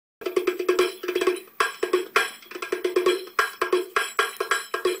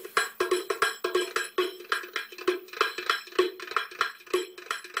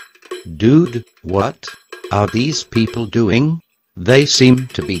Dude, what are these people doing? They seem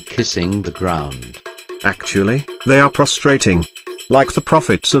to be kissing the ground. Actually, they are prostrating. Like the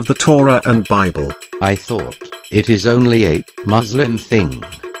prophets of the Torah and Bible. I thought it is only a Muslim thing.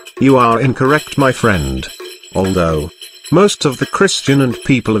 You are incorrect, my friend. Although most of the Christian and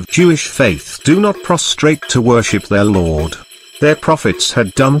people of Jewish faith do not prostrate to worship their Lord. Their prophets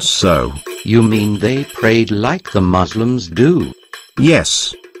had done so. You mean they prayed like the Muslims do?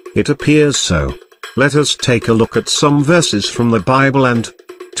 Yes, it appears so. Let us take a look at some verses from the Bible and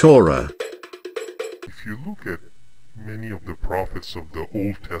Torah. If you look at many of the prophets of the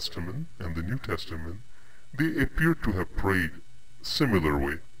Old Testament and the New Testament, they appear to have prayed similar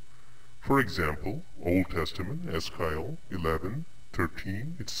way. For example, Old Testament, Ezekiel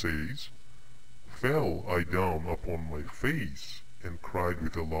 11:13, it says, "Fell I down upon my face, and cried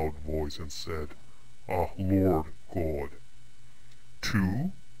with a loud voice, and said, Ah, Lord God."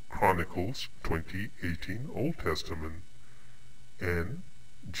 2 Chronicles 20:18, Old Testament, "And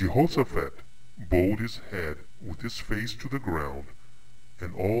Jehoshaphat bowed his head with his face to the ground,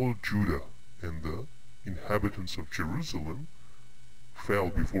 and all Judah and the inhabitants of Jerusalem fell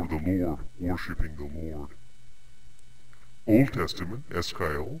before the Lord, worshipping the Lord." Old Testament,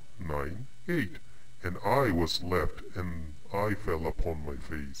 Ezekiel 9:8, "And I was left, and I fell upon my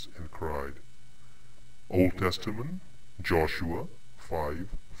face, and cried." Old Testament, Joshua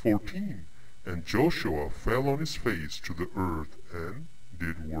 5:14, "And Joshua fell on his face to the earth, and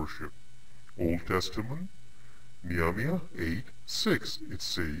did worship." Old Testament, Nehemiah 8:6, it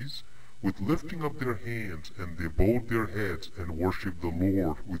says, "With lifting up their hands, and they bowed their heads, and worshipped the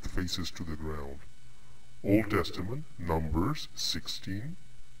Lord with faces to the ground." Old Testament, Numbers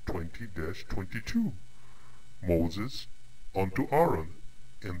 16:20-22, "Moses unto Aaron,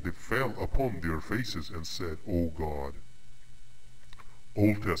 and they fell upon their faces, and said, O God."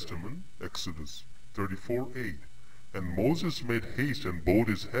 Old Testament, Exodus 34:8, "And Moses made haste, and bowed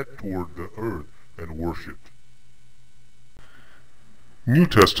his head toward the earth, and worshipped." New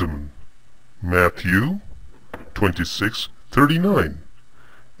Testament, Matthew 26:39,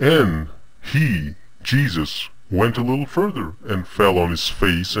 "And he, Jesus, went a little further, and fell on his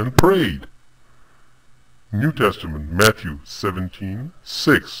face, and prayed." New Testament, Matthew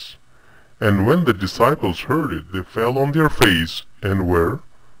 17:6, "And when the disciples heard it, they fell on their face, and were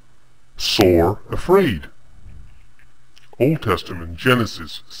sore afraid." Old Testament,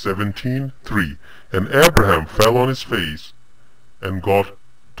 Genesis 17:3, "And Abraham fell on his face, and God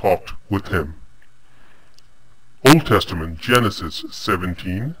talked with him." Old Testament, Genesis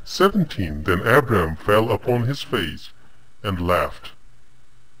 17:17, "Then Abraham fell upon his face, and laughed."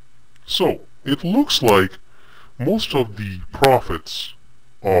 So, it looks like most of the prophets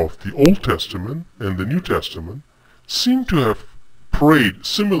of the Old Testament and the New Testament seem to have prayed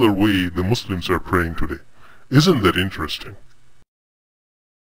similar way the Muslims are praying today. Isn't that interesting?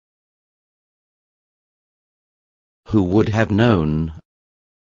 Who would have known?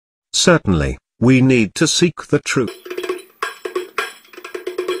 Certainly, we need to seek the truth.